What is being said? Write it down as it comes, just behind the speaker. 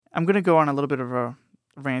I'm going to go on a little bit of a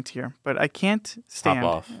rant here, but I can't stand.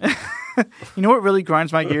 Pop off. You know what really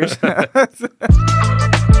grinds my gears? Welcome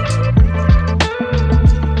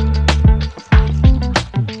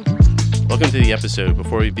to the episode.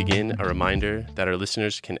 Before we begin, a reminder that our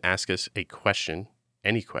listeners can ask us a question,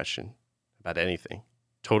 any question, about anything,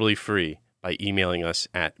 totally free by emailing us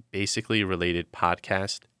at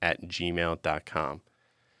basicallyrelatedpodcast@gmail.com.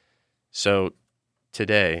 So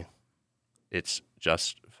today, it's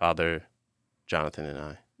just Father Jonathan and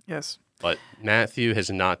I. Yes. But Matthew has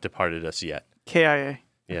not departed us yet. KIA.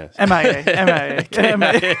 Yes. MIA.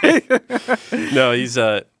 No, he's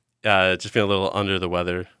just feeling a little under the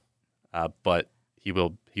weather, but he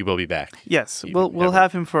will be back. Yes, we'll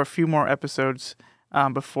have him for a few more episodes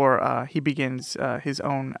before he begins his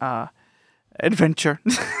own adventure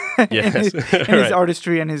in his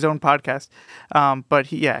artistry and his own podcast. But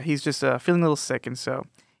he's just feeling a little sick, and so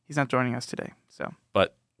he's not joining us today.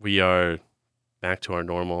 But we are back to our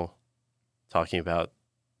normal talking about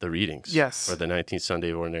the readings. Yes. For the 19th Sunday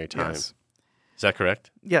of Ordinary Time. Yes. Is that correct?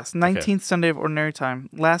 Yes, 19th Sunday of Ordinary Time.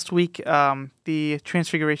 Last week, the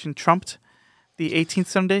Transfiguration trumped the 18th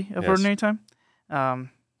Sunday of Ordinary Time,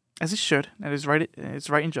 as it should. It is right. It's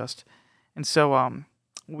right and just. And so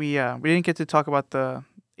we didn't get to talk about the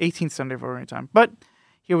 18th Sunday of Ordinary Time, but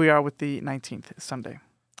here we are with the 19th Sunday,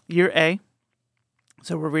 Year A.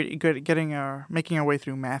 So we're really good at making our way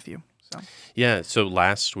through Matthew. So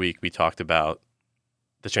last week we talked about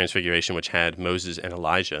the Transfiguration, which had Moses and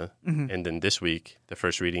Elijah, and then this week the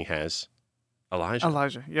first reading has Elijah.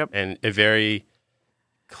 Elijah, yep. And a very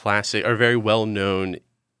classic or very well-known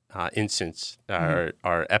instance,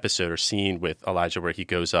 our episode or scene with Elijah, where he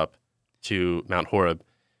goes up to Mount Horeb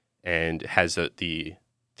and has the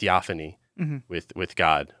theophany with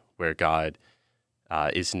God, where God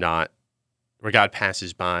is not. Where God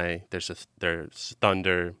passes by, there's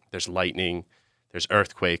thunder, there's lightning, there's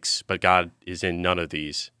earthquakes, but God is in none of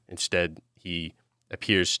these. Instead, he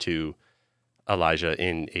appears to Elijah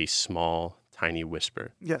in a small, tiny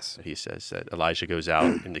whisper. Yes. He says that Elijah goes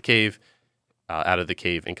out in the cave, out of the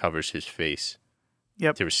cave, and covers his face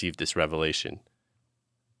to receive this revelation.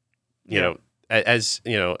 You know, as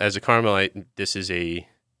a Carmelite, this is a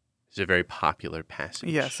very popular passage.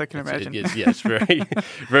 Yes, I can imagine. It's very,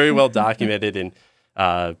 very well documented, and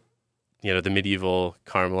the medieval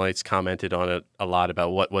Carmelites commented on it a lot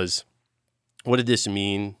about what did this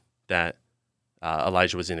mean that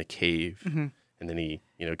Elijah was in a cave, and then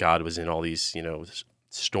God was in all these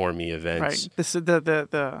stormy events. Right. This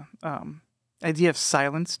the idea of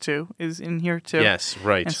silence too is in here too. Yes,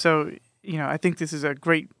 right. And so I think this is a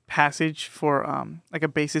great passage for like a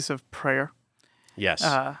basis of prayer. Yes.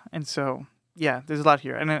 And so, there's a lot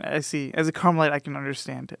here. And I see, as a Carmelite, I can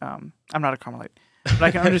understand. I'm not a Carmelite, but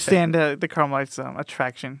I can understand the Carmelites'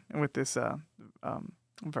 attraction with this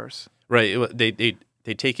verse. Right. They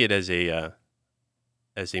take it as a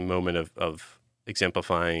moment of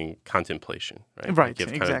exemplifying contemplation. Right. Right. Like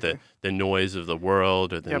exactly. Kind of the noise of the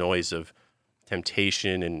world or the noise of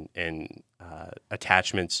temptation and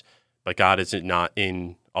attachments, but God is not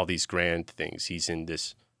in all these grand things. He's in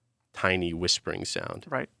this tiny whispering sound,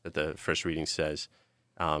 right? That the first reading says.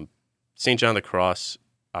 St. John the Cross,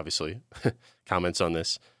 obviously, comments on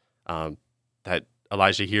this, that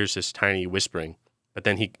Elijah hears this tiny whispering, but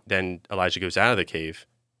then Elijah goes out of the cave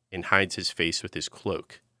and hides his face with his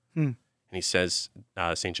cloak. And he says,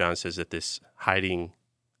 St. John says that this hiding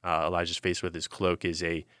Elijah's face with his cloak is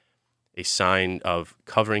a sign of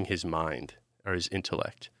covering his mind or his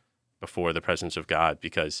intellect before the presence of God,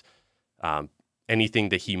 because anything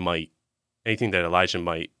that Elijah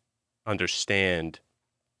might understand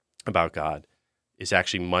about God is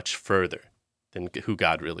actually much further than who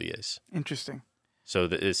God really is. Interesting. So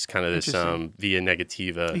it's kind of this via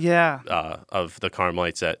negativa of the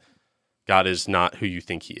Carmelites, that God is not who you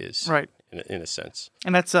think he is, right? In a sense.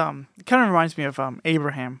 And that's it kind of reminds me of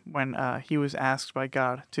Abraham when he was asked by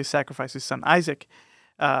God to sacrifice his son Isaac.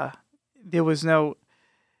 There was no.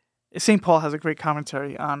 St. Paul has a great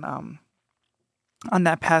commentary on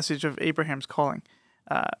that passage of Abraham's calling,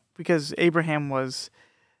 because Abraham was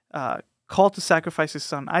called to sacrifice his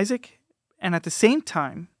son Isaac, and at the same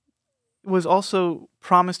time was also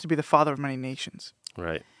promised to be the father of many nations.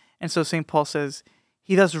 Right. And so St. Paul says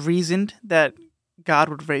he thus reasoned that God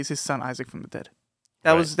would raise his son Isaac from the dead.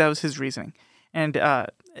 That was his reasoning. And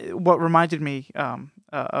what reminded me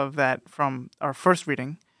of that from our first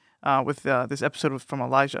reading with this episode from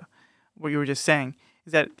Elijah, what you were just saying,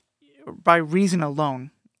 is that by reason alone,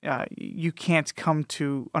 you can't come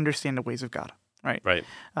to understand the ways of God, right? Right.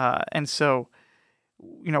 And so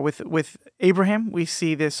with Abraham, we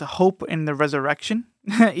see this hope in the resurrection,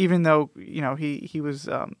 even though he was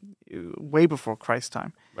way before Christ's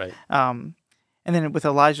time. Right. And then with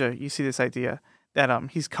Elijah, you see this idea that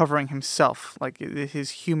he's covering himself, like his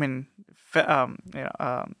human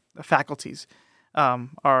faculties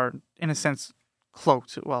are in a sense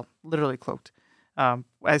cloaked, well, literally cloaked,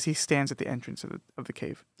 as he stands at the entrance of the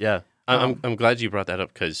cave. Yeah, I'm glad you brought that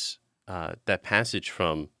up because that passage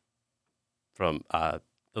from the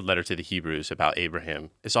letter to the Hebrews about Abraham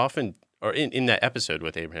is often, or in that episode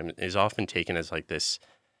with Abraham, is often taken as like this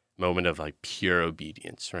moment of like pure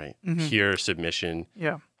obedience, right? Mm-hmm. Pure submission.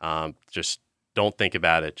 Yeah. Just don't think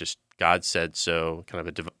about it. Just God said so, kind of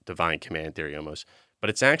a divine command theory almost. But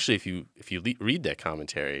it's actually, if you read that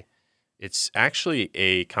commentary, it's actually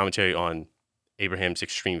a commentary on Abraham's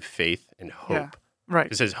extreme faith and hope. Yeah.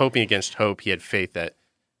 Right. It says, hoping against hope, he had faith that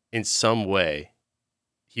in some way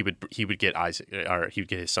he would get Isaac, or he would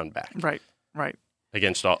get his son back. Right. Right.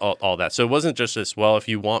 Against all that. So it wasn't just this, well, if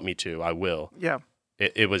you want me to, I will. Yeah.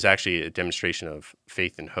 It was actually a demonstration of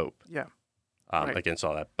faith and hope. Yeah. Against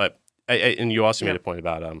all that. But and you also made a point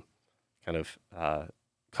about kind of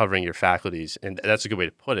covering your faculties, and that's a good way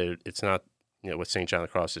to put it. It's not, what St. John of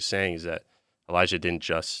the Cross is saying is that Elijah didn't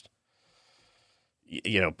just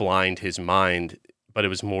blind his mind, but it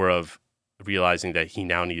was more of realizing that he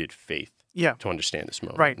now needed faith. Yeah. To understand this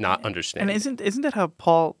moment, right? Not understand. And isn't that how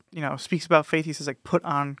Paul speaks about faith? He says like put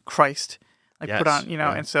on Christ, like yes, put on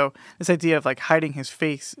right. And so this idea of like hiding his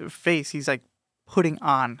face, he's like putting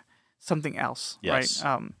on something else, yes.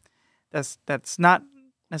 right? That's not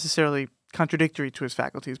necessarily contradictory to his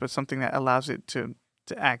faculties, but something that allows it to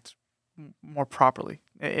act more properly,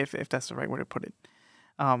 if that's the right way to put it.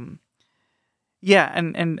 Yeah,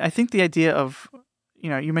 and I think the idea of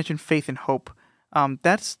you mentioned faith and hope.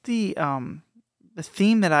 That's the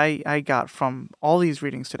theme that I got from all these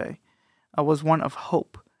readings today was one of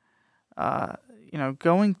hope.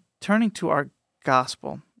 Turning to our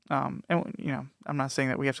gospel. And I'm not saying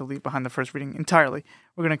that we have to leave behind the first reading entirely.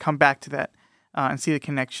 We're going to come back to that and see the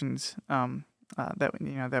connections that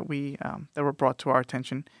were brought to our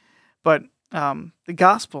attention. But the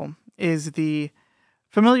gospel is the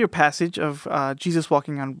familiar passage of Jesus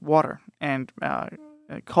walking on water and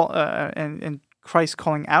Christ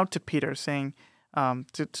calling out to Peter, saying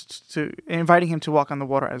to inviting him to walk on the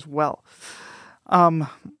water as well.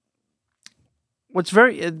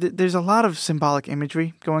 There's a lot of symbolic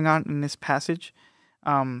imagery going on in this passage.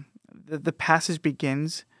 The passage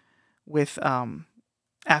begins with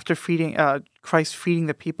after Christ feeding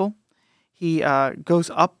the people, he goes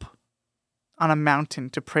up on a mountain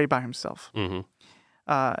to pray by himself. Mm-hmm.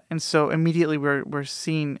 And so immediately we're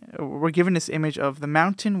given this image of the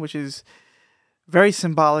mountain, which is very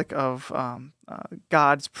symbolic of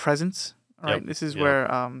God's presence. Right. Yep. This is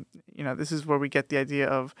where this is where we get the idea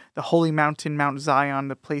of the holy mountain, Mount Zion,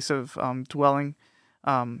 the place of dwelling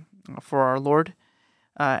for our Lord.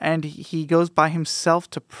 And he goes by himself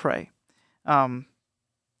to pray.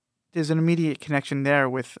 There's an immediate connection there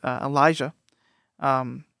with Elijah,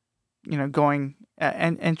 going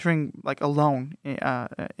and entering like alone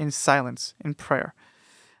in silence in prayer.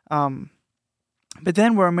 But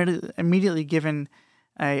then we're immediately given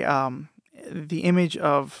the image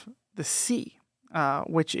of the sea,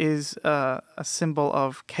 which is a symbol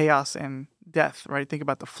of chaos and death, right? Think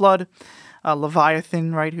about the flood,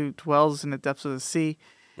 Leviathan, right, who dwells in the depths of the sea.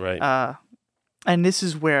 Right. And this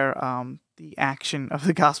is where the action of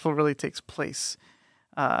the gospel really takes place.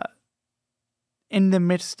 In the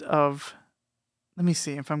midst of, let me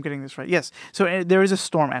see if I'm getting this right. Yes. So there is a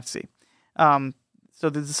storm at sea. So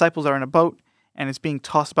the disciples are in a boat, and it's being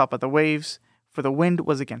tossed about by the waves, for the wind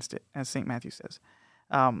was against it, as St. Matthew says.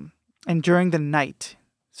 And during the night,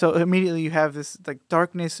 so immediately you have this like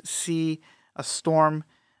darkness, sea, a storm.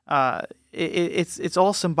 It's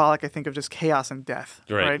all symbolic, I think, of just chaos and death.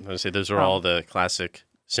 Right. I was gonna say those are all the classic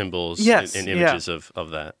symbols yes, and images of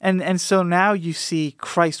that. And so now you see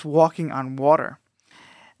Christ walking on water.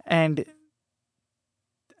 And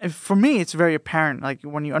for me, it's very apparent, like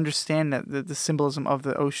when you understand that the symbolism of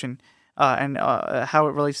the ocean and how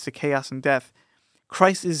it relates to chaos and death,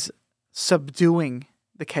 Christ is subduing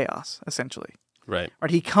the chaos, essentially. Right.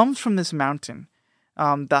 He comes from this mountain,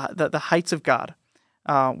 the heights of God,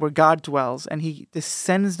 where God dwells, and he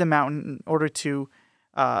descends the mountain in order to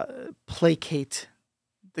placate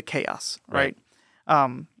the chaos. Right.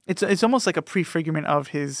 It's almost like a prefigurement of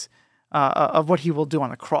his of what he will do on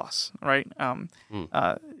the cross. Right.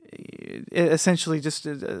 Essentially, just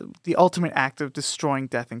the ultimate act of destroying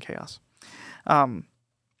death and chaos.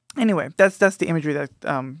 Anyway, that's the imagery that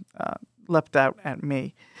leapt out at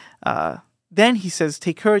me. then he says,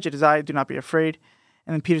 "Take courage, it is I, do not be afraid."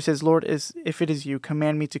 And then Peter says, "Lord, if it is you,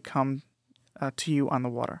 command me to come to you on the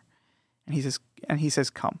water." And he says,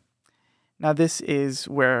 "Come." Now this is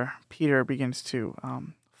where Peter begins to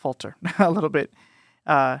falter a little bit.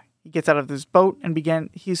 He gets out of this boat and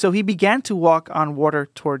he began to walk on water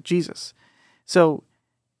toward Jesus. So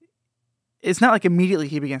it's not like immediately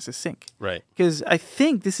he begins to sink. Right. Because I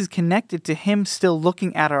think this is connected to him still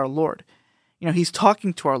looking at our Lord. He's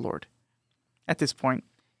talking to our Lord at this point.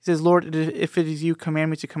 He says, "Lord, if it is you, command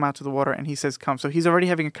me to come out to the water." And he says, "Come." So he's already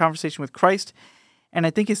having a conversation with Christ. And I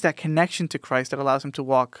think it's that connection to Christ that allows him to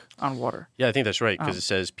walk on water. Yeah, I think that's right, because it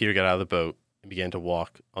says Peter got out of the boat and began to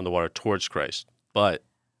walk on the water towards Christ. But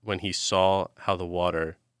when he saw how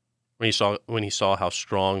how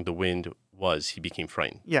strong the wind was, he became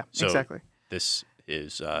frightened. Yeah, so exactly. This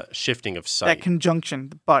is shifting of sight. That conjunction,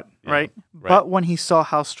 the but, right? Right. But when he saw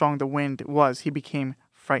how strong the wind was, he became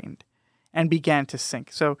frightened and began to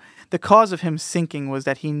sink. So the cause of him sinking was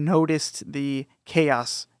that he noticed the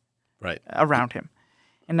chaos around him.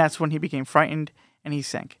 And that's when he became frightened and he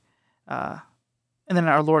sank. And then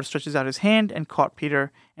our Lord stretches out his hand and caught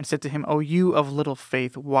Peter and said to him, "O you of little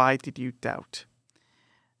faith, why did you doubt?"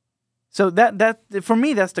 So that for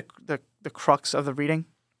me, that's the crux of the reading.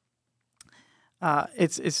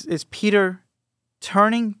 It's Peter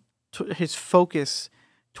turning his focus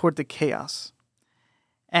toward the chaos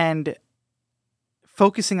and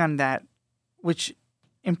focusing on that, which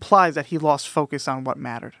implies that he lost focus on what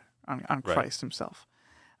mattered, on Christ himself.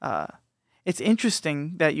 It's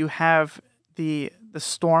interesting that you have the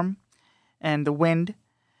storm and the wind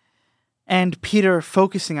and Peter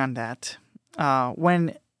focusing on that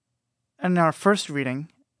when in our first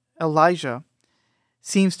reading, Elijah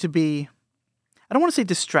seems to be, I don't want to say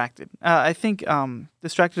distracted. I think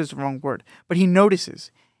distracted is the wrong word, but he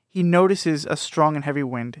notices a strong and heavy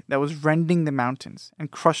wind that was rending the mountains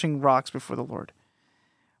and crushing rocks before the Lord.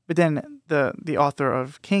 But then the author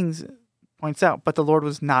of Kings points out, but the Lord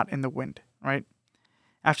was not in the wind, right?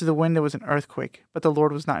 After the wind, there was an earthquake, but the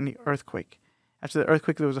Lord was not in the earthquake. After the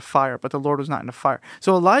earthquake, there was a fire, but the Lord was not in the fire.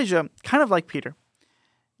 So Elijah, kind of like Peter,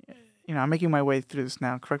 I'm making my way through this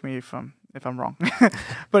now. Correct me if I'm wrong.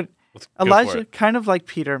 But Elijah, kind of like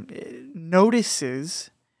Peter,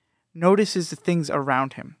 notices the things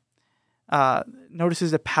around him,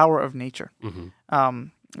 notices the power of nature. Mm-hmm.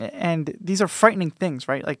 And these are frightening things,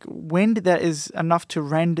 right? Like wind that is enough to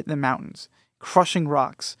rend the mountains, crushing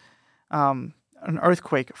rocks, an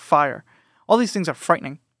earthquake, fire. All these things are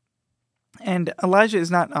frightening. And Elijah is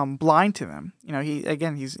not blind to them.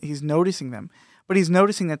 He's noticing them. But he's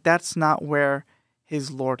noticing that that's not where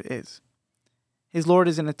his Lord is. His Lord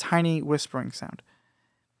is in a tiny whispering sound.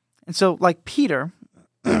 And so, like Peter,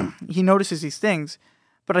 he notices these things.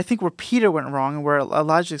 But I think where Peter went wrong and where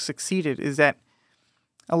Elijah succeeded is that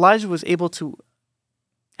Elijah was able to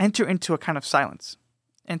enter into a kind of silence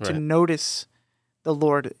and to notice the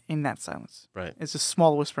Lord in that silence. Right. It's a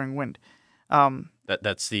small whispering wind.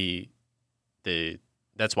 That's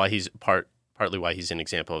why he's partly why he's an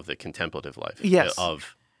example of the contemplative life. Yes.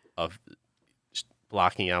 Of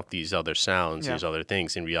blocking out these other sounds, these other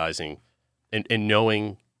things, and realizing and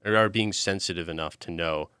knowing or being sensitive enough to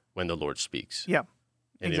know when the Lord speaks. Yeah.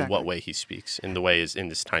 And in what way he speaks. And the way is in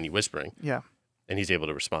this tiny whispering. Yeah. And he's able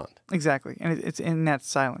to respond. Exactly. And it's in that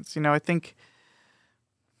silence. I think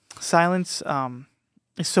silence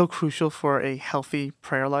is so crucial for a healthy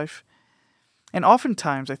prayer life. And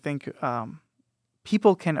oftentimes, I think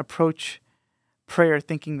people can approach prayer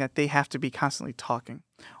thinking that they have to be constantly talking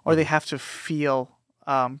or they have to feel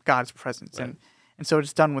God's presence. Right. And so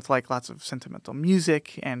it's done with like lots of sentimental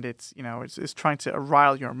music and it's trying to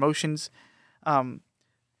arouse your emotions.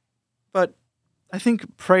 But I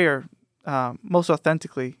think prayer most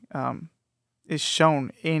authentically is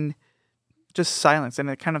shown in just silence and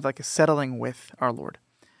a kind of like a settling with our Lord.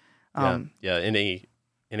 In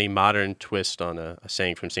a modern twist on a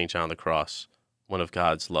saying from St. John the Cross, one of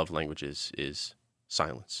God's love languages is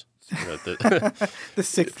silence. The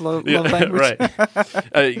sixth love language.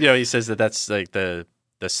 Right. He says that's like the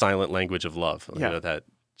silent language of love. Yeah. That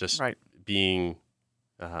just being,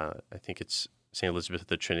 I think it's St. Elizabeth of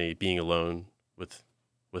the Trinity, being alone with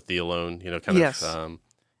the alone,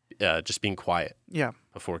 just being quiet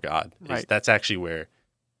before God. Right. That's actually where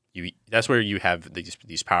you have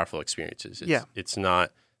these powerful experiences. It's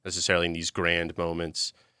not necessarily in these grand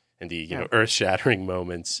moments and the earth-shattering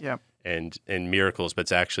moments and miracles, but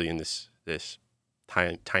it's actually in this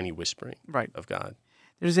tiny whispering of God.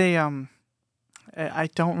 There's I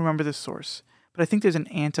don't remember the source, but I think there's an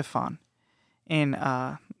antiphon in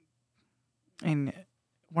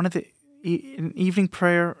one of the an evening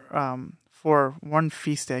prayer for one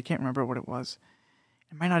feast day. I can't remember what it was.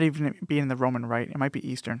 It might not even be in the Roman Rite. It might be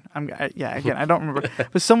Eastern. Again, I don't remember.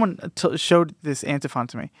 But someone showed this antiphon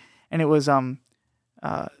to me, and it was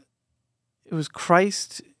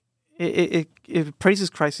Christ. It praises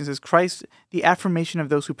Christ and says, Christ, the affirmation of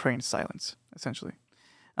those who pray in silence, essentially.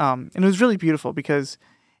 And it was really beautiful because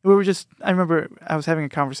I remember I was having a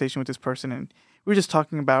conversation with this person, and we were just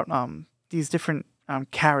talking about these different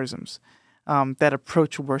charisms that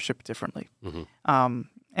approach worship differently. Mm-hmm.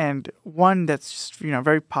 And one that's just,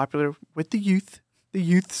 very popular with the youths,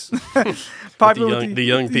 popular with the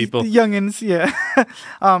young people, the youngins, yeah,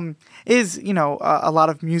 is a lot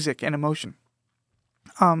of music and emotion.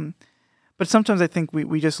 But sometimes I think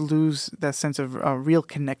we just lose that sense of real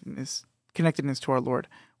connectedness to our Lord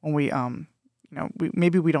when we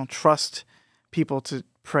maybe we don't trust people to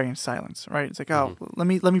pray in silence, right? It's like, let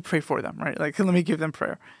me pray for them, right? Like, let me give them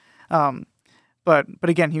prayer. But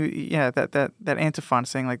again, that antiphon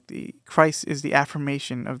saying like the Christ is the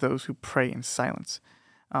affirmation of those who pray in silence.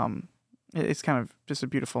 It's kind of just a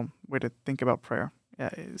beautiful way to think about prayer. Yeah,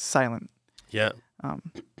 it's silent. Yeah. I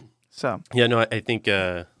think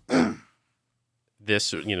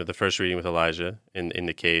this, the first reading with Elijah in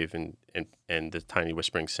the cave and the tiny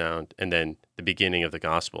whispering sound, and then the beginning of the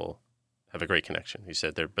gospel have a great connection. He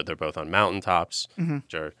said they're both on mountaintops, mm-hmm.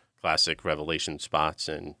 which are classic revelation spots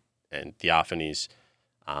and theophanies,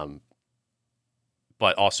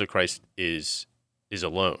 but also Christ is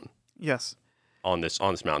alone. Yes. On this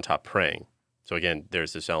mountaintop praying. So again,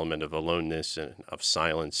 there's this element of aloneness and of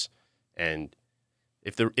silence. And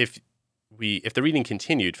if the reading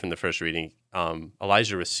continued from the first reading,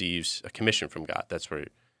 Elijah receives a commission from God. That's where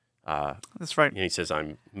that's right. He says,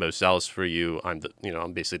 "I'm most zealous for you. I'm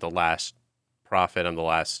basically the last prophet. I'm the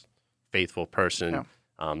last faithful person."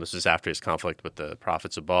 Yeah. This is after his conflict with the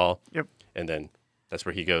prophets of Baal. Yep. And then that's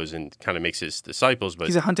where he goes and kind of makes his disciples. But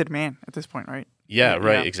he's a hunted man at this point, right? Yeah,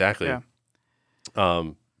 right, yeah. Exactly. Yeah.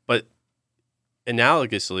 But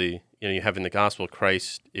analogously, you have in the gospel,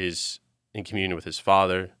 Christ is in communion with his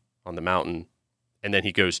Father on the mountain, and then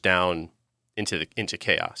he goes down into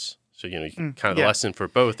chaos. So the lesson for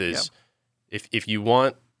both is if you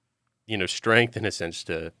want strength in a sense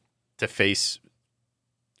to face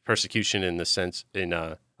persecution in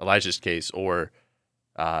Elijah's case, or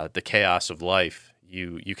the chaos of life,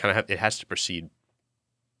 you kind of have, it has to precede,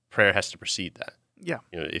 prayer has to precede that. Yeah.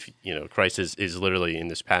 If Christ is literally in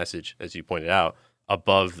this passage, as you pointed out,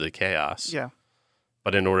 above the chaos. Yeah.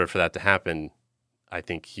 But in order for that to happen, I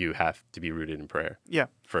think you have to be rooted in prayer. Yeah.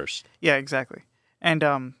 First. Yeah, exactly.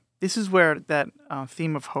 And this is where that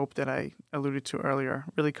theme of hope that I alluded to earlier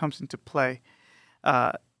really comes into play.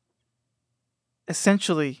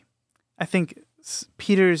 Essentially, I think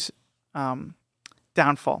Peter's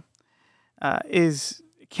downfall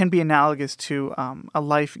can be analogous to a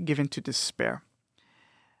life given to despair.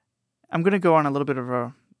 I'm going to go on a little bit of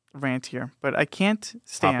a rant here, but I can't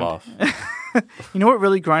stand. Pop off. You know what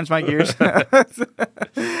really grinds my gears?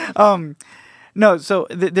 No, so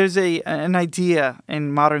there's an idea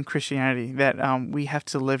in modern Christianity that we have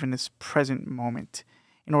to live in this present moment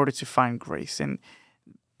in order to find grace, and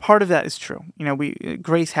part of that is true.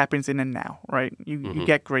 Grace happens in the now, right? You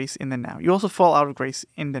get grace in the now. You also fall out of grace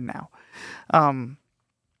in the now.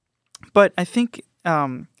 But I think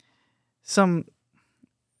some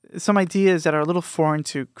ideas that are a little foreign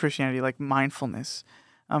to Christianity, like mindfulness,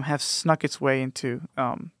 have snuck its way into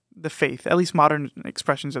the faith, at least modern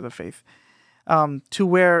expressions of the faith, to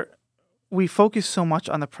where we focus so much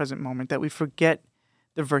on the present moment that we forget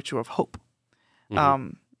the virtue of hope.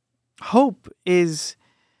 Mm-hmm. Hope is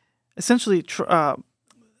essentially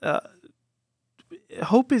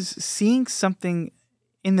hope is seeing something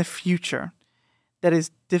in the future that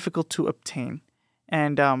is difficult to obtain,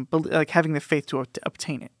 and like having the faith to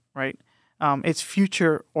obtain it. Right? It's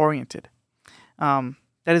future oriented.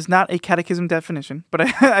 That is not a catechism definition, but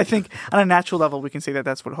I think on a natural level we can say that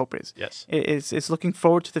that's what hope is. Yes, it's looking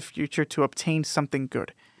forward to the future to obtain something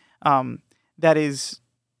good. That is,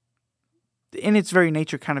 in its very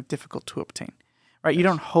nature, kind of difficult to obtain. Right? Yes. You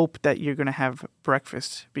don't hope that you're going to have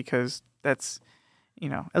breakfast because that's,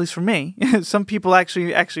 at least for me, some people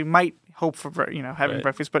actually might hope for having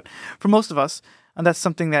breakfast, but for most of us, and that's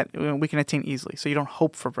something that we can attain easily. So you don't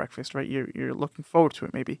hope for breakfast, right? You're looking forward to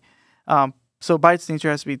it, maybe. So by its nature,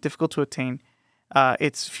 it has to be difficult to attain.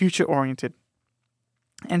 It's future-oriented.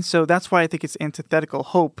 And so that's why I think it's antithetical.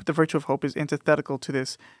 Hope, the virtue of hope, is antithetical to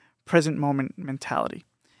this present moment mentality.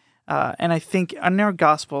 And I think in our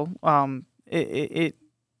gospel, it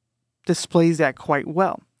displays that quite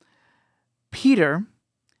well. Peter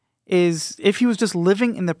if he was just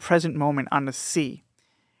living in the present moment on the sea,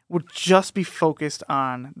 would just be focused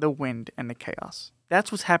on the wind and the chaos.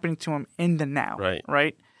 That's what's happening to him in the now,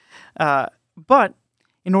 right? But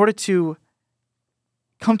in order to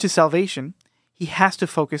come to salvation, he has to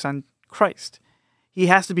focus on Christ. He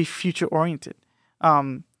has to be future-oriented.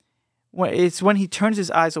 It's when he turns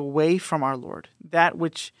his eyes away from our Lord, that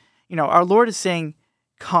which, our Lord is saying,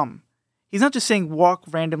 come. He's not just saying walk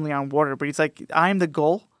randomly on water, but he's like, I am the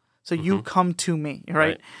goal, so you come to me,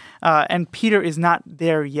 right? And Peter is not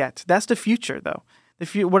there yet. That's the future, though.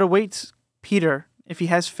 What awaits Peter, if he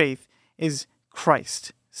has faith, is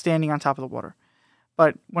Christ standing on top of the water.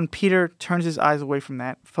 But when Peter turns his eyes away from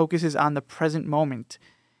that, focuses on the present moment,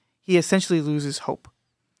 he essentially loses hope.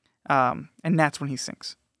 And that's when he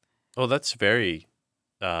sinks. Well, that's very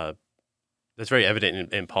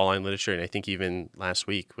evident in Pauline literature, and I think even last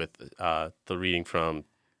week with the reading from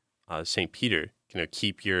St. Peter,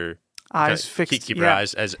 keep your eyes fixed. Keep your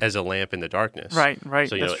eyes as a lamp in the darkness. Right.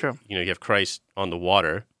 So, that's true. You have Christ on the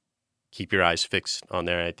water. Keep your eyes fixed on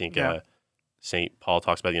there. I think St. Paul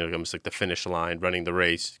talks about, almost like the finish line, running the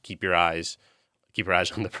race. Keep your eyes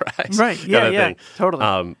on the prize. Right. Yeah.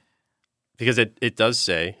 Totally. Because it does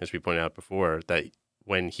say, as we pointed out before, that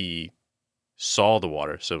when he saw the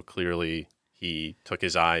water, so clearly he took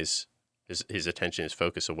his eyes, his attention, his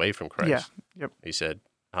focus away from Christ. Yeah. Yep. He said,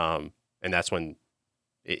 and that's when,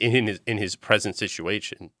 in his present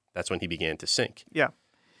situation, that's when he began to sink. Yeah.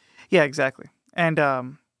 Yeah. Exactly. And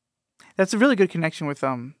that's a really good connection with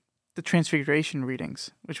the Transfiguration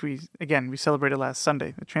readings, which we celebrated last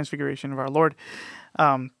Sunday, the Transfiguration of our Lord.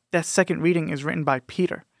 That second reading is written by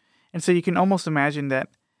Peter. And so you can almost imagine that,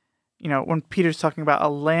 when Peter's talking about a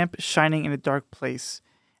lamp shining in a dark place,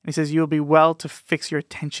 and he says, you will be well to fix your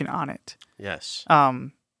attention on it. Yes.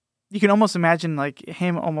 You can almost imagine like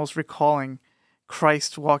him almost recalling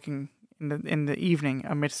Christ walking in the evening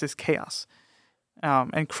amidst this chaos,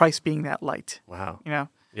 and Christ being that light. Wow. Yeah,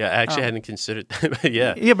 I actually hadn't considered that.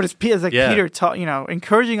 Yeah. Yeah, but it's like Peter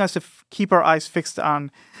encouraging us to keep our eyes fixed on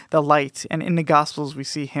the light. And in the Gospels, we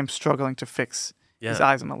see him struggling to fix his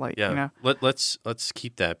eyes on the light. Yeah. Let's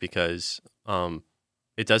keep that because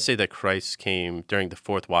it does say that Christ came during the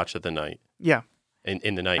fourth watch of the night. Yeah.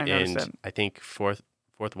 In the night. And I think fourth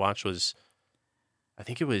watch was, I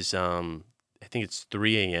think it's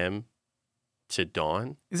 3 a.m. to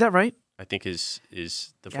dawn. Is that right? I think is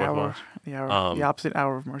the fourth watch. The opposite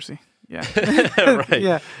hour of mercy. Yeah. Right.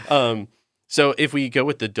 Yeah. So if we go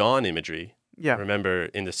with the dawn imagery, yeah. Remember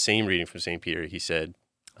in the same reading from St. Peter, he said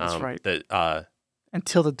that's right. That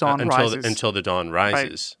until the dawn rises. Until the dawn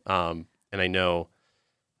rises. Right. And I know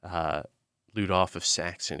Ludolf of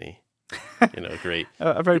Saxony, great.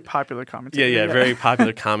 A very popular commentator. Yeah, very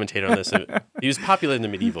popular commentator on this. He was popular in the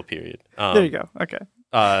medieval period. There you go. Okay.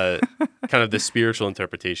 Kind of the spiritual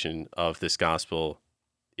interpretation of this gospel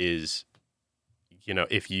is,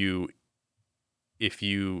 if you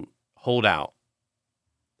hold out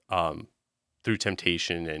through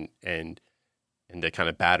temptation and the kind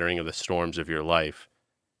of battering of the storms of your life,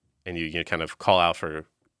 and you kind of call out for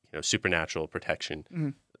supernatural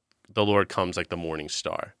protection, the Lord comes like the morning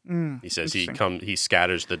star. He says he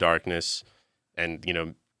scatters the darkness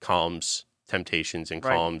and calms temptations and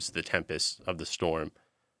calms the tempest of the storm.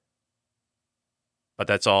 But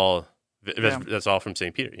that's all. That's all from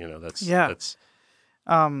St. Peter. That's.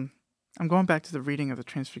 I'm going back to the reading of the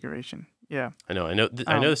Transfiguration. Yeah, I know. I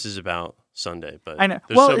know this is about Sunday, but I know.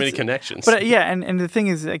 There's so many connections. But and the thing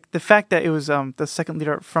is, like the fact that it was the second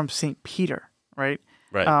leader from St. Peter, right?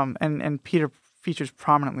 Right. And Peter features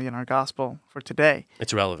prominently in our gospel for today.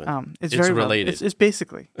 It's relevant. It's very related. It's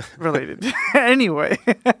basically related. Anyway,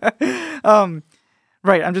 right.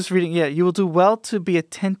 I'm just reading. Yeah, you will do well to be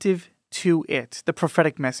attentive to it, the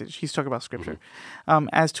prophetic message. He's talking about Scripture,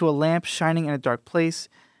 as to a lamp shining in a dark place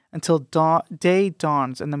until day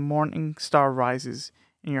dawns and the morning star rises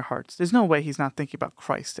in your hearts. There's no way he's not thinking about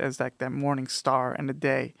Christ as like that morning star and the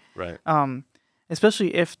day. Right.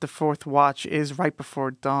 Especially if the fourth watch is right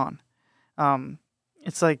before dawn.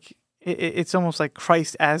 It's like it's almost like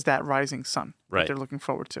Christ as that rising sun that they're looking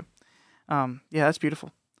forward to. Yeah, that's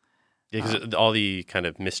beautiful. Yeah, because all the kind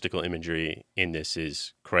of mystical imagery in this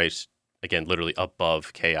is Christ, again, literally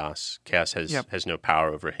above chaos. Chaos has no power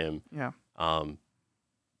over him. Yeah.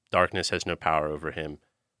 Darkness has no power over him.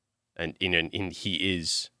 And he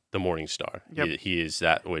is the morning star. Yep. He is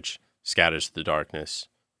that which scatters the darkness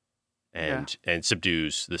and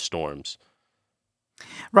subdues the storms.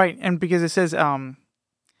 Right, and because it says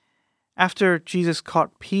after Jesus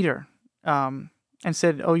caught Peter and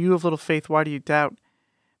said, "Oh, you have little faith, why do you doubt?"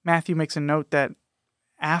 Matthew makes a note that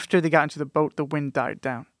after they got into the boat, the wind died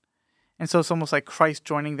down. And so it's almost like Christ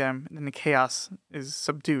joining them, and then the chaos is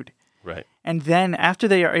subdued. Right. And then after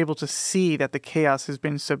they are able to see that the chaos has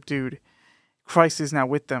been subdued, Christ is now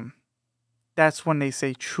with them. That's when they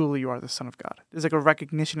say, truly you are the Son of God. There's like a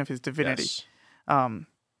recognition of his divinity. Yes.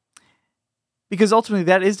 Because ultimately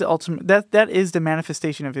that is the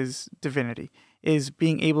manifestation of his divinity, is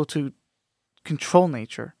being able to control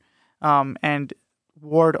nature and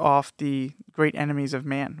ward off the great enemies of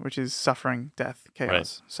man, which is suffering, death,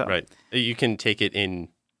 chaos. Right. You can take it in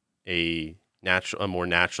a more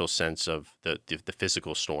natural sense of the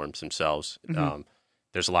physical storms themselves. Mm-hmm.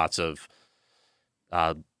 There's lots of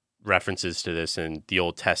references to this in the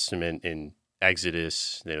Old Testament, in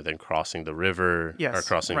Exodus, then crossing the river, or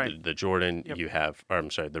crossing the Jordan. Yep. You have,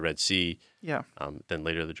 the Red Sea. Yeah. Then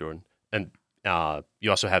later the Jordan, and you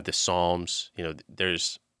also have the Psalms.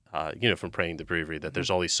 There's from Praying the Breviary that there's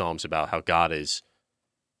all these Psalms about how God is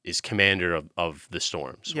commander of the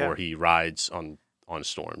storms, or he rides on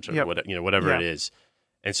storms, or whatever it is.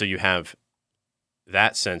 And so you have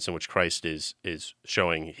that sense in which Christ is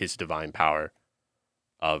showing his divine power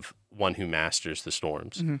of one who masters the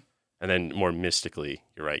storms. Mm-hmm. And then more mystically,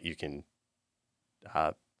 you're right, you can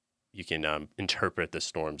interpret the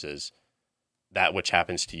storms as that which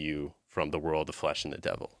happens to you from the world, the flesh, and the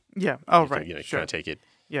devil. Yeah. Oh, you right. Can, sure. kind of take it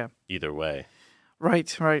either way.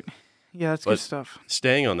 Right. Yeah, that's good stuff.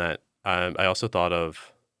 Staying on that, I also thought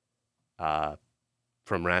of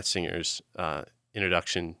from Ratzinger's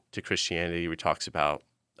Introduction to Christianity, where he talks about,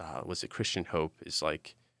 was it Christian hope is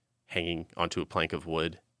like hanging onto a plank of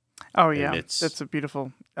wood. Oh, yeah. That's a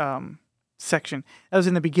beautiful section. That was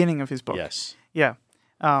in the beginning of his book. Yes. Yeah.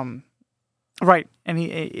 Right. And he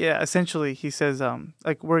essentially he says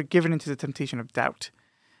we're given into the temptation of doubt.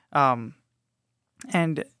 And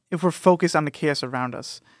if we're focused on the chaos around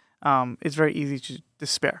us, it's very easy to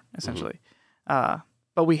despair, essentially. Mm-hmm.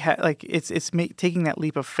 But we it's taking that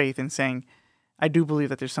leap of faith and saying, I do believe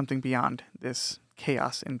that there's something beyond this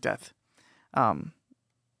chaos and death. And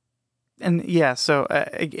and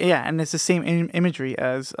it's the same imagery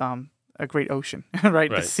as a great ocean,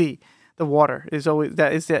 right? The sea, the water is always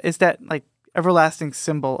it's that like everlasting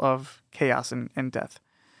symbol of chaos and death.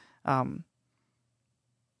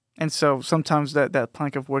 And so sometimes that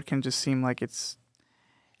plank of wood can just seem like it's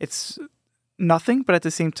nothing, but at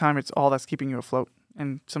the same time, it's all that's keeping you afloat.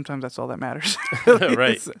 And sometimes that's all that matters.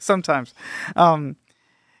 Right. Sometimes.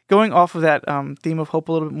 Going off of that theme of hope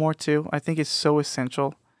a little bit more too, I think it's so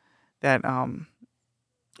essential that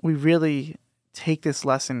we really take this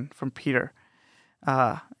lesson from Peter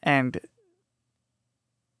and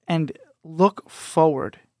look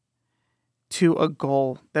forward to a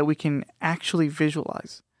goal that we can actually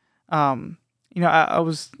visualize. I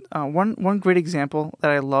was one great example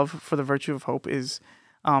that I love for the virtue of hope is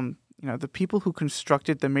the people who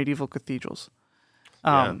constructed the medieval cathedrals.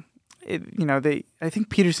 I think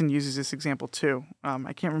Peterson uses this example too.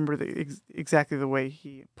 I can't remember exactly the way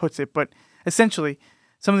he puts it, but essentially,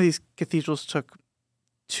 some of these cathedrals took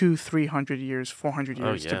 200-300 years, 400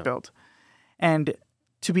 years to build, and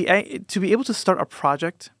to be able to start a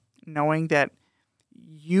project knowing that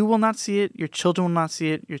you will not see it, your children will not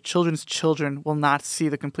see it, your children's children will not see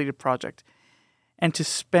the completed project, and to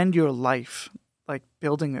spend your life like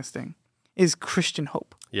building this thing is Christian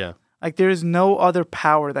hope. Yeah. Like there is no other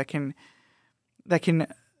power that can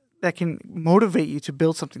motivate you to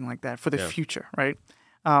build something like that for the future, right?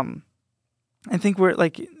 I think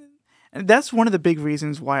that's one of the big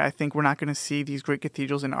reasons why I think we're not going to see these great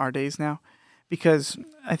cathedrals in our days now, because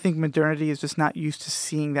I think modernity is just not used to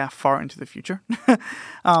seeing that far into the future.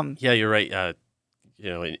 You're right.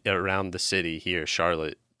 Around the city here,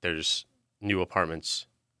 Charlotte, there's new apartments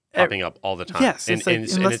popping up all the time. Yes, in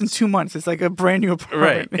less than 2 months, it's like a brand new apartment.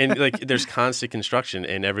 Right, and like there's constant construction,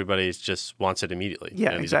 and everybody just wants it immediately.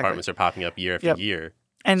 Yeah, these apartments are popping up year after year,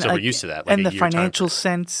 and so we're used to that. And the financial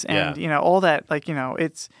sense, and all that.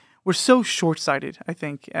 We're so short-sighted, I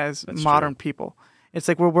think, as modern people. It's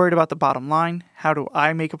like we're worried about the bottom line. How do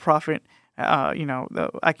I make a profit?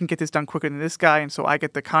 I can get this done quicker than this guy, and so I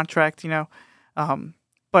get the contract.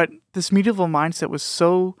 But this medieval mindset was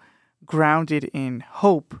so grounded in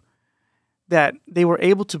hope that they were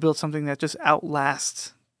able to build something that just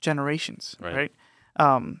outlasts generations, right?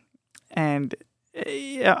 And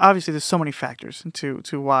obviously, there's so many factors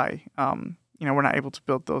to why we're not able to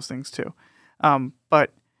build those things too.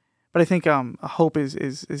 But I think hope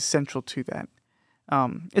is central to that.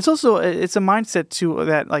 It's also it's a mindset too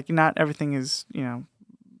that like not everything is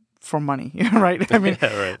for money, right? I mean,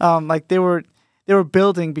 like they were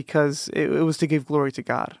building because it was to give glory to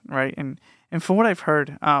God, right? And from what I've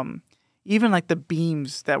heard, even like the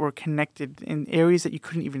beams that were connected in areas that you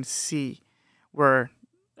couldn't even see were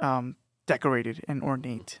decorated and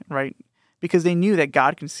ornate, right? Because they knew that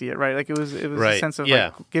God can see it, right? Like it was Right. a sense of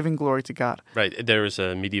Yeah. like giving glory to God. Right. There was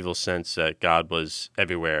a medieval sense that God was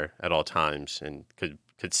everywhere at all times and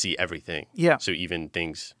could see everything. Yeah. So even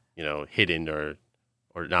things, hidden or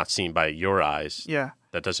not seen by your eyes, Yeah.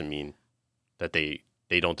 that doesn't mean that they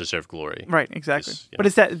don't deserve glory. Right, exactly. Just, But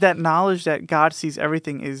it's that knowledge that God sees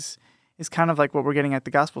everything is kind of like what we're getting at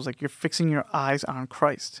the Gospels. Like you're fixing your eyes on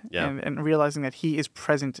Christ and realizing that He is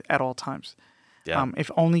present at all times. Yeah. If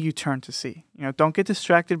only you turn to see. Don't get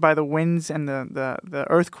distracted by the winds and the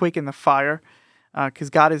earthquake and the fire,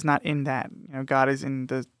 because God is not in that. God is in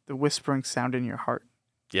the whispering sound in your heart.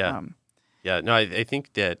 Yeah. No, I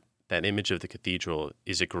think that image of the cathedral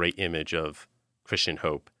is a great image of Christian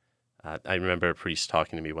hope. I remember a priest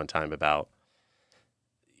talking to me one time about,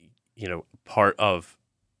 part of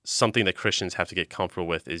something that Christians have to get comfortable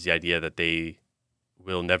with is the idea that they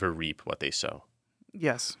will never reap what they sow.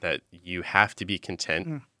 Yes. That you have to be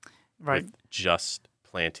content Right. with just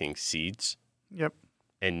planting seeds Yep.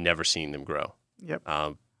 and never seeing them grow. Yep.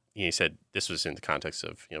 He said this was in the context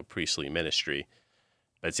of priestly ministry,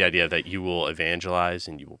 but it's the idea that you will evangelize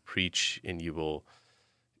and you will preach and you will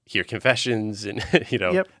hear confessions and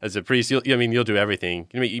Yep. as a priest you'll do everything,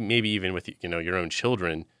 maybe even with your own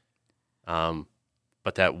children,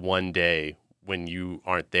 but that one day when you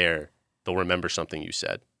aren't there, they'll remember something you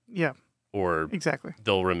said, Yeah. or Exactly.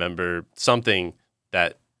 they'll remember something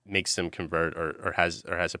that makes them convert or has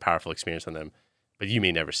a powerful experience on them, but you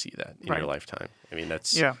may never see that in Right. your lifetime. I mean,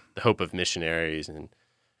 that's Yeah. the hope of missionaries and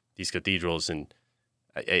these cathedrals. And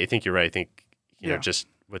I think you're right. I think, just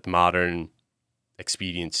with modern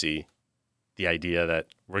expediency, the idea that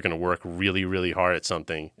we're going to work really, really hard at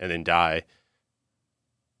something and then die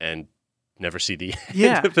and never see the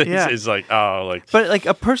Yeah, end of things yeah. is like, But like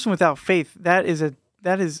a person without faith, that is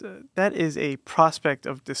a prospect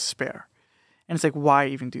of despair, and it's like, why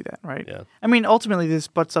even do that, right? Yeah. I mean, ultimately, this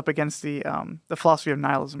butts up against the philosophy of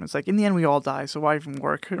nihilism. It's like in the end, we all die, so why even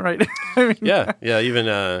work, right? I mean, yeah.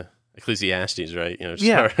 Even Ecclesiastes, right?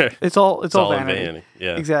 Yeah. It's all in vanity. vanity.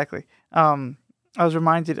 Yeah. Exactly. I was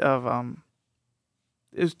reminded of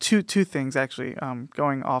it was two things actually.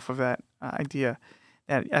 Going off of that idea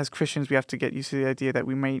that as Christians we have to get used to the idea that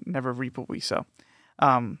we may never reap what we sow.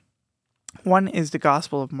 One is the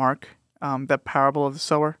Gospel of Mark, that parable of the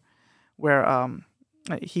sower, where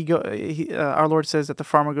our Lord says that the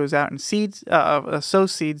farmer goes out and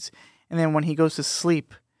sows seeds, and then when he goes to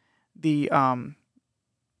sleep, the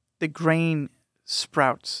grain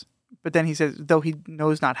sprouts. But then he says, though he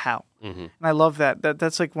knows not how. Mm-hmm. And I love that.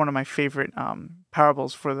 That's like one of my favorite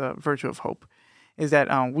parables for the virtue of hope, is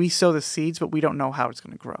that we sow the seeds, but we don't know how it's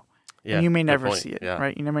going to grow. Yeah, And you may good never point. see it, Yeah.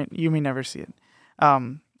 right? You may never see it.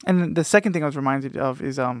 And the second thing I was reminded of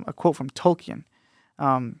is a quote from Tolkien.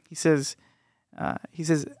 He says, "I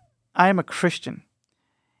am a Christian,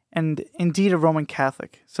 and indeed a Roman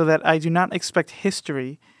Catholic, so that I do not expect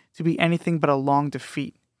history to be anything but a long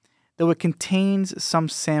defeat, though it contains some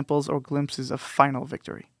samples or glimpses of final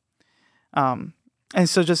victory." And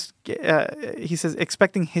so he says,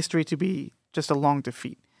 expecting history to be just a long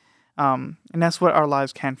defeat. And that's what our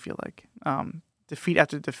lives can feel like. Defeat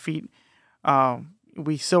after defeat.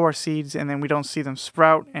 We sow our seeds and then we don't see them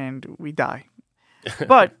sprout and we die.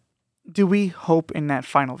 But do we hope in that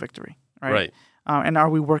final victory? Right. And are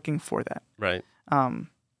we working for that? Right.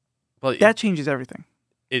 Well, that changes everything.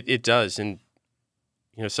 It does. And,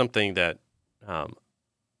 something that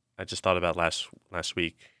I just thought about last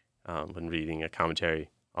week when reading a commentary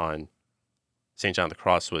on St. John of the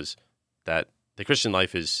Cross was that the Christian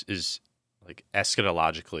life is like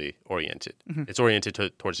eschatologically oriented. Mm-hmm. It's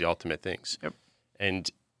oriented towards the ultimate things. Yep. And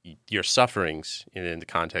your sufferings in the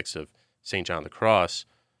context of St. John of the Cross,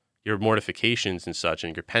 your mortifications and such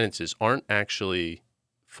and your penances aren't actually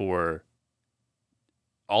for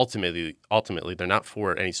ultimately they're not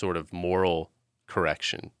for any sort of moral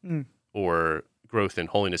correction or growth in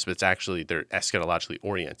holiness, but they're eschatologically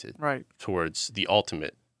oriented towards the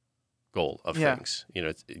ultimate goal of things.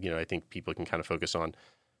 I think people can kind of focus on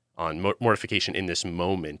mortification in this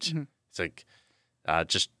moment. Mm-hmm. It's like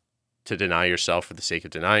just to deny yourself for the sake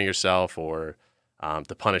of denying yourself, or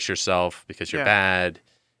to punish yourself because you're bad.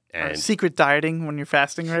 And secret dieting when you're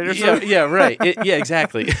fasting, right? Or something. Yeah, right.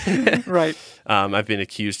 Exactly. Right. I've been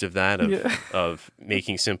accused of that, of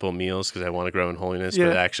making simple meals because I want to grow in holiness,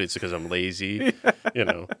 but actually it's because I'm lazy.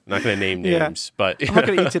 I'm not going to name names, but I'm not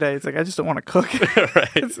going to eat today. It's like I just don't want to cook.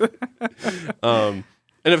 Right.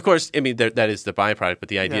 And of course, I mean that is the byproduct, but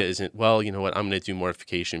the idea isn't, well, you know what, I'm going to do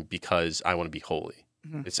mortification because I want to be holy.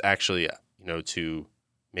 Mhm. It's actually, to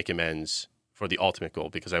make amends for the ultimate goal,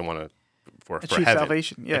 because I want to for Achieve heaven,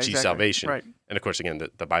 salvation. Yeah, achieve exactly. salvation. Right. And of course, again,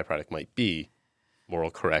 the byproduct might be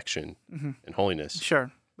moral correction and holiness.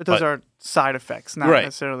 Sure. But those are side effects, not Right.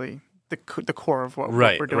 necessarily the core of what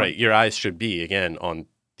Right, we're doing. right. Your eyes should be, again, on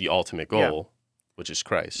the ultimate goal, which is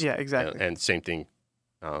Christ. Yeah, exactly. And same thing,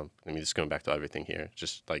 just going back to everything here,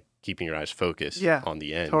 just like keeping your eyes focused on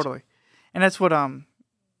the end. Totally. And that's what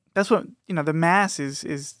the Mass is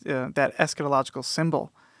that eschatological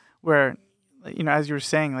symbol where, as you were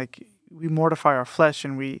saying, like we mortify our flesh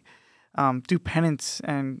and we do penance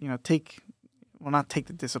and, not take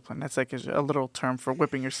the discipline. That's like a literal term for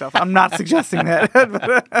whipping yourself. I'm not suggesting that.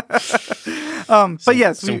 But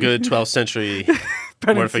yes. Some good 12th century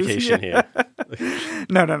mortification here.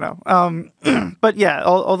 No. But yeah,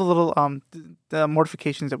 all the little the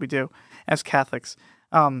mortifications that we do as Catholics,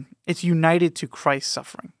 it's united to Christ's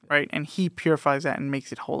suffering, right? And he purifies that and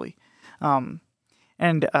makes it holy. And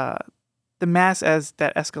the Mass as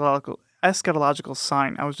that eschatological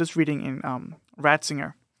sign. I was just reading in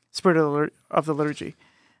Ratzinger, Spirit of the Liturgy,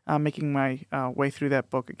 making my way through that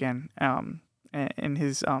book again, in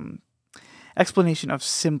his explanation of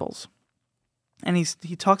symbols. And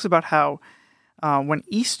he talks about how when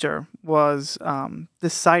Easter was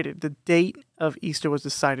decided, the date of Easter was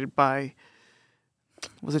decided by,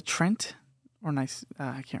 was it Trent or Nice?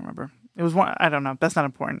 I can't remember. It was one. I don't know. That's not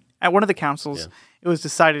important. At one of the councils, it was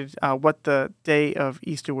decided what the day of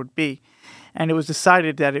Easter would be, and it was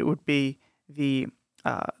decided that it would be the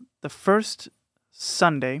first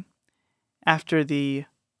Sunday after the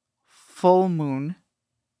full moon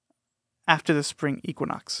after the spring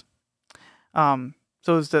equinox. So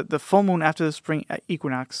it was the full moon after the spring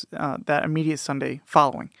equinox, that immediate Sunday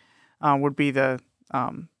following would be the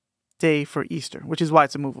day for Easter, which is why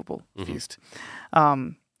it's a movable feast.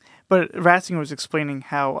 But Ratzinger was explaining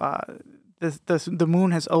how the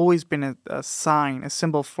moon has always been a sign, a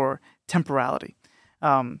symbol for temporality.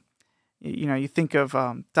 You think of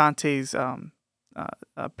Dante's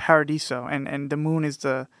Paradiso, and the moon is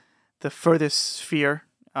the furthest sphere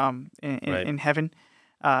in heaven,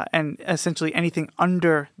 and essentially anything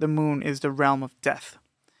under the moon is the realm of death.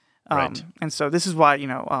 And so this is why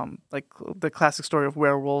like the classic story of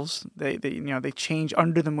werewolves, they change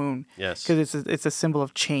under the moon, because it's a symbol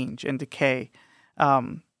of change and decay,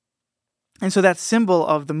 and so that symbol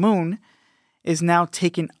of the moon is now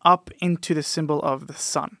taken up into the symbol of the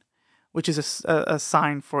sun, which is a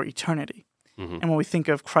sign for eternity. And when we think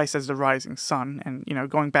of Christ as the rising sun, and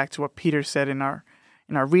going back to what Peter said in our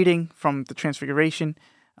reading from the Transfiguration,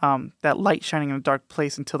 that light shining in a dark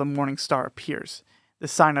place until the morning star appears, the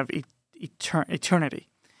sign of eternity.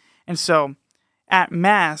 And so at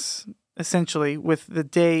Mass, essentially, with the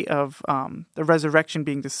day of the resurrection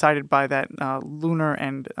being decided by that lunar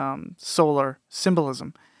and solar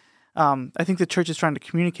symbolism, I think the Church is trying to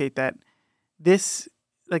communicate that this,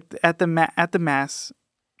 like at the Mass,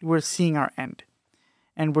 we're seeing our end,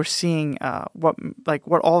 and we're seeing what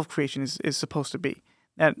all of creation is supposed to be.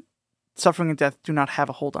 That suffering and death do not have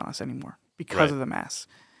a hold on us anymore because of the Mass.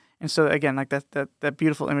 And so again, like that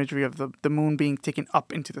beautiful imagery of the moon being taken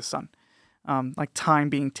up into the sun, like time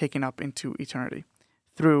being taken up into eternity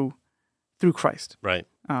through Christ. Right.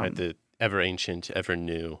 The ever ancient, ever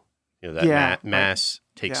new. That Mass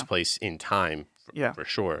takes place in time for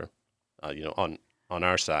sure. On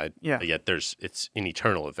our side. Yeah. But yet it's an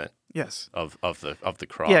eternal event. Yes. Of the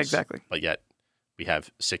cross. Yeah, exactly. But yet we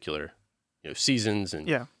have secular, seasons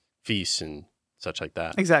and feasts and such like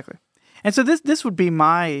that. Exactly. And so this would be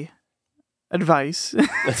my advice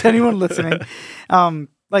to anyone listening.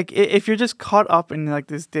 Like if you're just caught up in like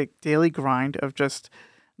this daily grind of just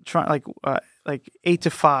trying like 8 to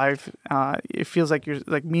 5, it feels like you're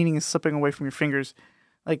like meaning is slipping away from your fingers.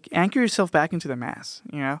 Like anchor yourself back into the Mass.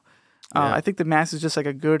 I think the Mass is just like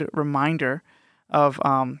a good reminder of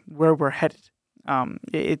where we're headed.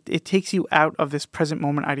 It takes you out of this present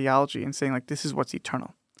moment ideology and saying like this is what's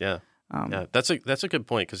eternal. Yeah. That's a good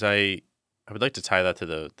point, because I would like to tie that to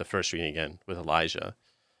the first reading again with Elijah.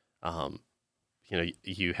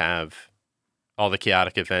 You have all the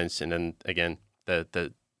chaotic events, and then again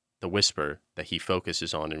the whisper that he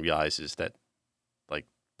focuses on and realizes that like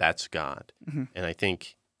that's God. And I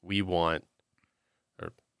think I want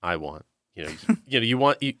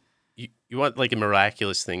you want like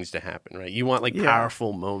miraculous things to happen, right? You want like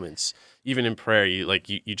powerful moments, even in prayer. You're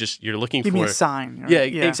looking Give for me a sign. Yeah,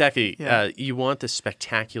 exactly. Yeah. You want the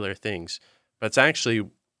spectacular things, but it's actually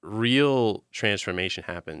real transformation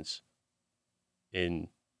happens in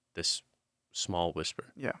this small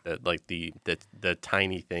whisper. Yeah, that like the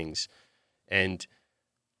tiny things, and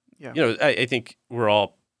Yeah. I think we're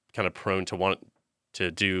all kind of prone to want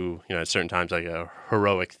to do, at certain times, like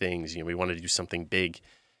heroic things. We want to do something big,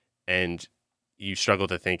 and you struggle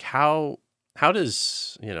to think how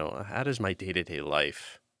does my day-to-day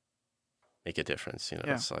life make a difference?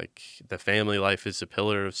 Yeah. It's like the family life is a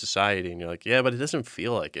pillar of society, and you're like, yeah, but it doesn't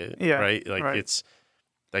feel like it, Yeah, right? Like right. it's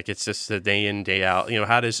just the day in, day out.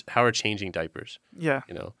 How are changing diapers? Yeah.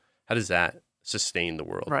 How does that sustain the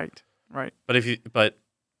world? Right. But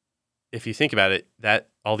if you think about it, that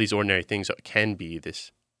all these ordinary things can be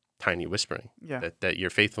this tiny whispering. Yeah. That your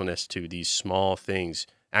faithfulness to these small things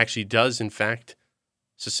actually does, in fact,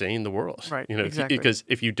 sustain the world. Right. Exactly. Because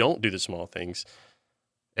if you don't do the small things,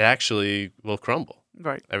 it actually will crumble.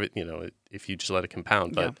 Right. If you just let it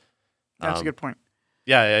compound. But that's a good point.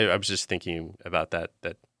 Yeah, I was just thinking about that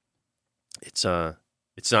it's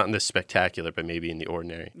not in the spectacular, but maybe in the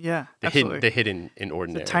ordinary. Yeah, absolutely. The hidden in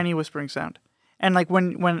ordinary. It's a tiny whispering sound. And like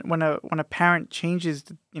when a parent changes,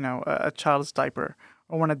 a child's diaper,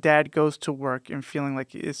 or when a dad goes to work and feeling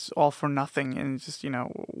like it's all for nothing and just,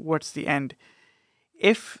 what's the end?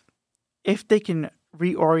 If they can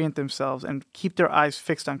reorient themselves and keep their eyes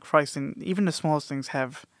fixed on Christ, and even the smallest things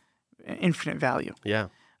have infinite value. Yeah.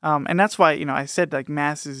 And that's why, I said like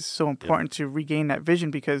Mass is so important to regain that vision,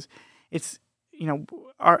 because it's,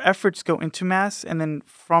 our efforts go into Mass, and then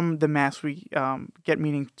from the Mass we get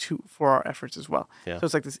meaning for our efforts as well. Yeah. So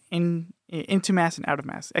it's like this into Mass and out of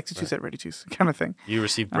Mass, exitus et reditus kind of thing. You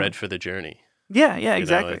receive bread for the journey. Yeah,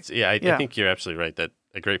 exactly. I think you're absolutely right that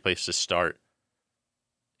a great place to start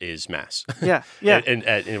is Mass. Yeah.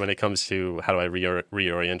 and when it comes to how do I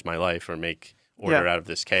reorient my life or make order out of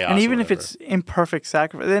this chaos. And even if it's imperfect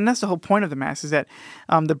sacrifice, and that's the whole point of the Mass, is that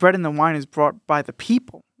the bread and the wine is brought by the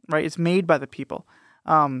people, right? It's made by the people.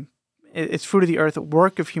 It's fruit of the earth, a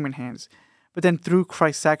work of human hands. But then through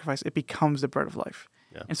Christ's sacrifice, it becomes the bread of life.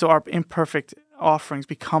 Yeah. And so our imperfect offerings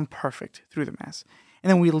become perfect through the Mass. And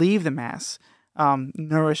then we leave the Mass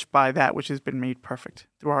nourished by that which has been made perfect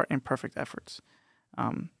through our imperfect efforts.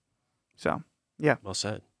 Well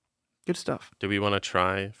said. Good stuff. Do we want to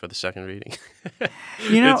try for the second reading?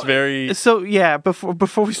 It's very... So, yeah,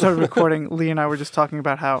 before we started recording, Lee and I were just talking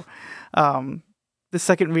about how the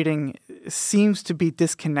second reading seems to be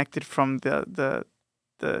disconnected from the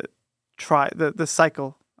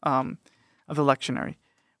cycle of the lectionary.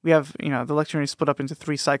 We have, the lectionary is split up into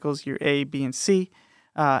 3 cycles, year A, B, and C.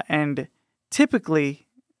 And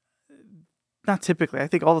not typically, I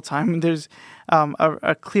think all the time, there's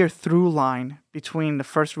a clear through line between the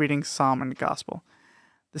first reading, Psalm, and the Gospel.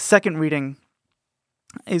 The second reading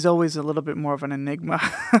is always a little bit more of an enigma.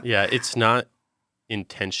 Yeah, it's not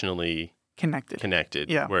intentionally connected.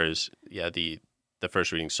 Yeah. Whereas, the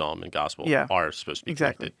first reading, Psalm, and Gospel are supposed to be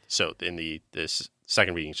connected. So in this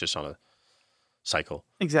second reading is just on a cycle.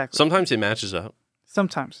 Exactly. Sometimes it matches up.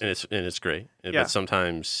 Sometimes. And it's great. Yeah. But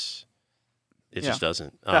sometimes it just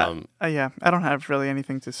doesn't. I don't have really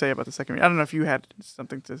anything to say about the second reading. I don't know if you had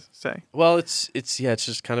something to say. Well, it's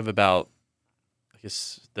just kind of about, I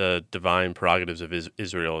guess, the divine prerogatives of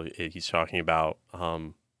Israel. He's talking about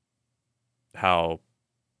how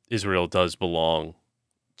Israel does belong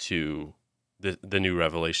to the new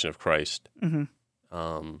revelation of Christ.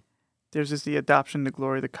 Mm-hmm. There's just the adoption, the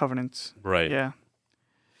glory, the covenants. Right. Yeah.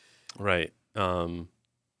 Right.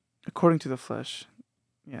 According to the flesh,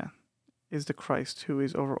 is the Christ who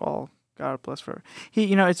is over all, God bless forever.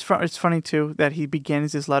 He, it's funny too that he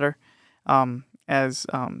begins his letter as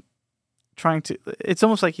trying to. It's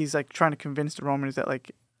almost like he's like trying to convince the Romans that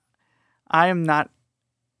like I am not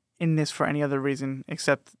in this for any other reason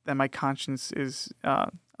except that my conscience is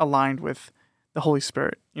aligned with the Holy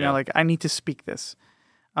Spirit. You know, like I need to speak this.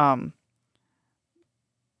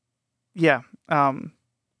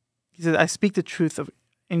 He says, I speak the truth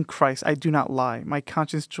in Christ. I do not lie. My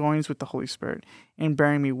conscience joins with the Holy Spirit in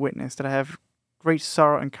bearing me witness that I have great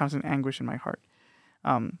sorrow and constant anguish in my heart.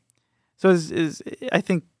 So I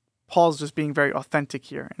think Paul's just being very authentic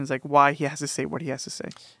here, and it's like why he has to say what he has to say.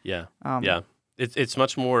 Yeah. It's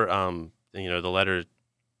much more, the letter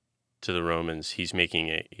to the Romans, he's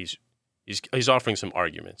making he's offering some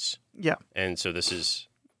arguments. Yeah. And so this is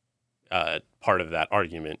part of that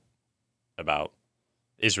argument about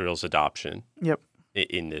Israel's adoption. Yep.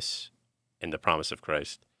 In the promise of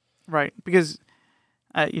Christ. Right. Because,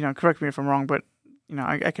 correct me if I'm wrong, but,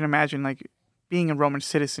 I can imagine like being a Roman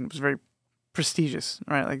citizen was very prestigious,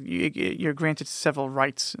 right? Like you're granted several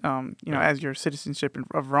rights, as your citizenship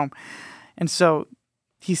of Rome. And so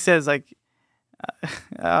he says like,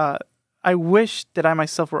 I wish that I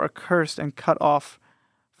myself were accursed and cut off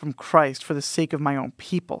from Christ for the sake of my own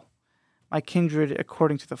people. my kindred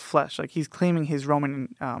according to the flesh. Like he's claiming his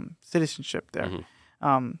Roman citizenship there,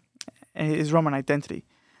 and his Roman identity.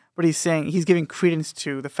 But he's saying he's giving credence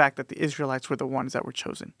to the fact that the Israelites were the ones that were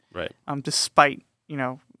chosen, Right. Despite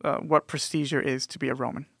what prestige there is to be a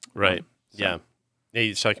Roman. Right. Yeah.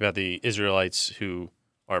 He's talking about the Israelites who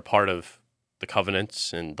are part of the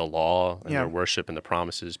covenants and the law and their worship and the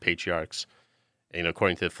promises, patriarchs,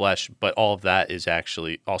 according to the flesh. But all of that is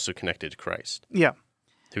actually also connected to Christ. Yeah.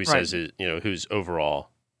 Who he says is, who's overall.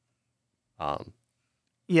 So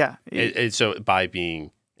by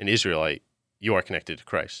being an Israelite, you are connected to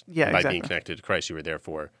Christ. Yeah, and by exactly. being connected to Christ, you are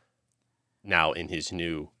therefore now in his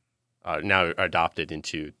new, now adopted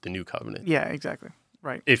into the new covenant. Yeah, exactly.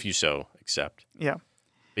 Right. If you so accept. Yeah.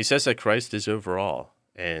 He says that Christ is over all,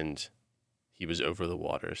 and he was over the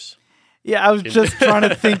waters. Yeah, I was just trying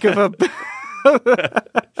to think of a.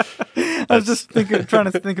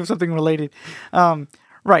 Trying to think of something related.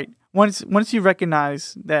 Right. Once you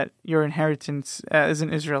recognize that your inheritance as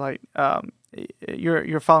an Israelite,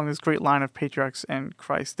 you're following this great line of patriarchs and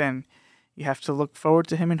Christ, then you have to look forward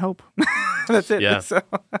to him in hope. That's it. Yeah. So.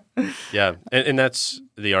 Yeah, and that's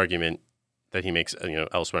the argument that he makes,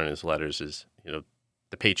 elsewhere in his letters is, the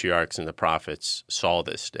patriarchs and the prophets saw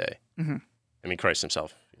this day. Mm-hmm. I mean, Christ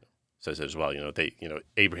himself says it as well.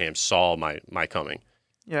 Abraham saw my coming,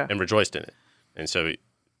 and rejoiced in it. And so,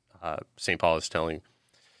 St. Paul is telling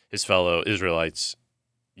his fellow Israelites,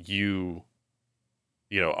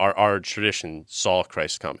 our tradition saw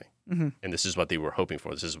Christ coming, and this is what they were hoping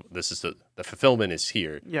for. This is the fulfillment is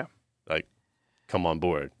here. Yeah, like, come on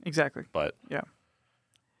board. Exactly. But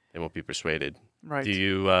they won't be persuaded. Right. Do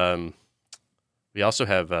you? We also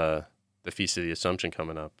have the Feast of the Assumption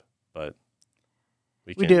coming up, but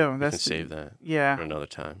we can save that for another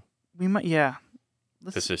time. We might. Yeah.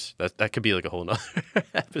 That could be like a whole nother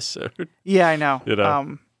episode. Yeah, I know.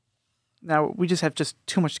 Now we just have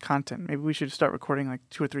too much content. Maybe we should start recording like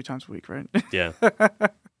 2 or 3 times a week, right? Yeah.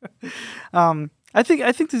 I think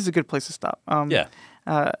this is a good place to stop. Yeah.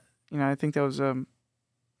 I think that was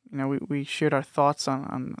we shared our thoughts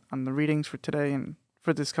on the readings for today and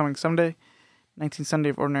for this coming Sunday, 19th Sunday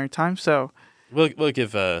of Ordinary Time. So we'll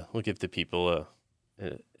give the people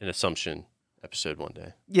an Assumption episode one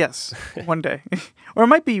day. Yes, one day, or it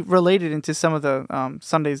might be related into some of the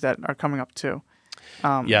Sundays that are coming up too.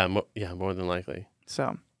 More than likely.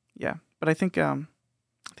 So but I think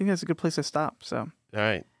that's a good place to stop. So all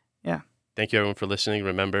right, yeah. Thank you everyone for listening.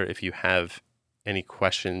 Remember, if you have any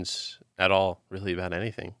questions at all, really about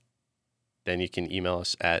anything, then you can email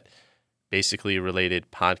us at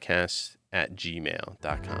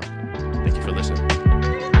basicallyrelatedpodcast@gmail.com.